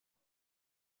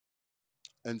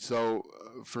And so,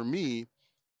 for me,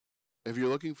 if you're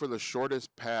looking for the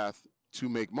shortest path to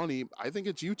make money, I think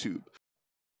it's YouTube.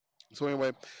 So,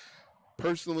 anyway,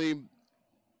 personally,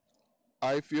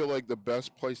 I feel like the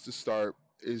best place to start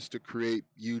is to create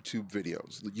YouTube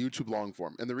videos, the YouTube long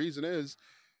form. And the reason is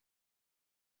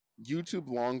YouTube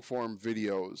long form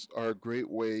videos are a great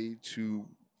way to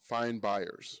find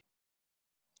buyers.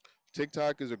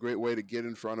 TikTok is a great way to get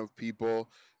in front of people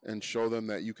and show them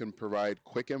that you can provide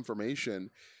quick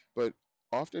information. But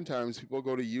oftentimes people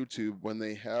go to YouTube when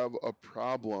they have a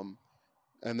problem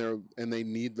and they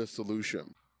need the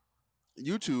solution.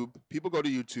 YouTube, people go to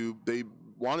YouTube, they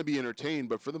want to be entertained,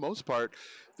 but for the most part,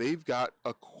 they've got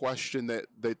a question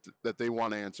that they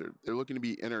want answered. They're looking to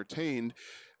be entertained,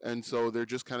 and so they're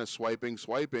just kind of swiping,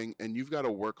 and you've got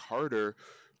to work harder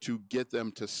to get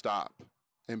them to stop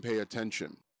and pay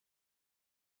attention.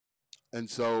 And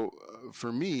so,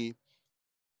 for me,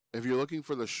 if you're looking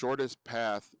for the shortest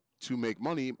path to make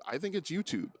money, I think it's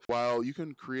YouTube. While you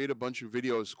can create a bunch of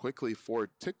videos quickly for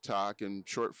TikTok in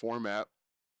short format,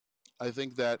 I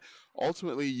think that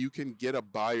ultimately you can get a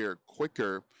buyer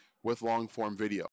quicker with long form video.